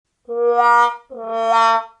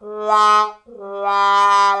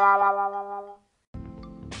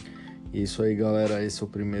Isso aí, galera, esse é o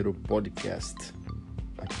primeiro podcast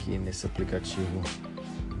aqui nesse aplicativo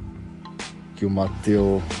que o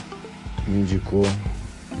Matheus me indicou.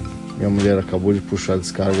 Minha mulher acabou de puxar a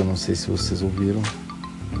descarga, não sei se vocês ouviram.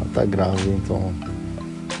 Ela tá grávida, então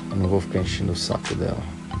eu não vou ficar enchendo o saco dela.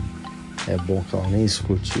 É bom que ela nem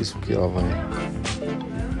escute isso, porque ela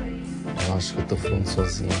acha que eu tô falando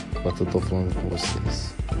sozinho enquanto eu tô falando com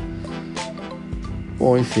vocês.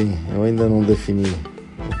 Bom, enfim, eu ainda não defini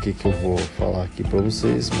o que eu vou falar aqui pra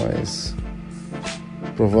vocês, mas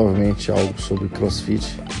provavelmente algo sobre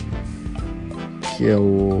CrossFit, que é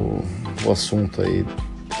o assunto aí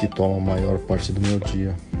que toma a maior parte do meu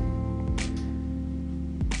dia,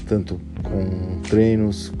 tanto com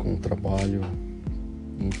treinos, com trabalho,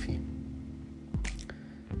 enfim.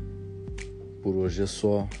 Por hoje é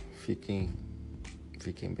só, fiquem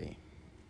bem.